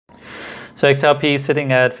So XRP is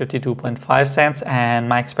sitting at 52.5 cents and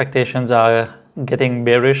my expectations are getting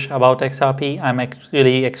bearish about XRP. I'm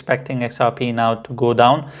actually expecting XRP now to go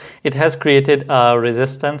down. It has created a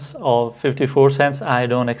resistance of 54 cents. I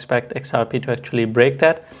don't expect XRP to actually break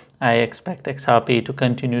that. I expect XRP to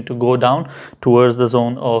continue to go down towards the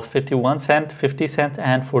zone of 51 cent, 50 cent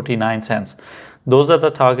and 49 cents. Those are the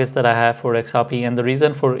targets that I have for XRP, and the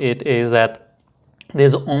reason for it is that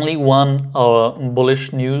there's only one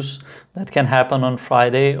bullish news that can happen on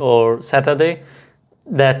Friday or Saturday.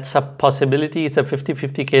 That's a possibility. It's a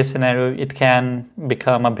 50-50 case scenario. It can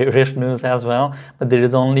become a bearish news as well, but there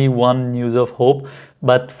is only one news of hope.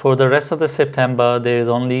 But for the rest of the September, there is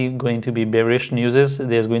only going to be bearish news.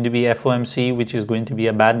 There's going to be FOMC, which is going to be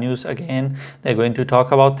a bad news again. They're going to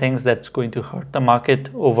talk about things that's going to hurt the market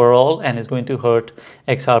overall and is going to hurt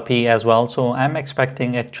XRP as well. So I'm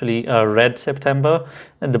expecting actually a red September.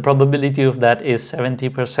 And the probability of that is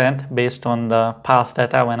 70% based on the past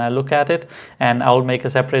data when I look at it. And I'll make a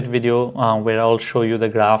separate video where I'll show you the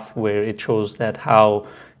graph where it shows that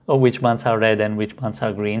which months are red and which months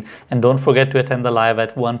are green. And don't forget to attend the live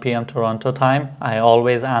at 1 p.m. Toronto time. I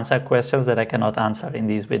always answer questions that I cannot answer in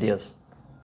these videos.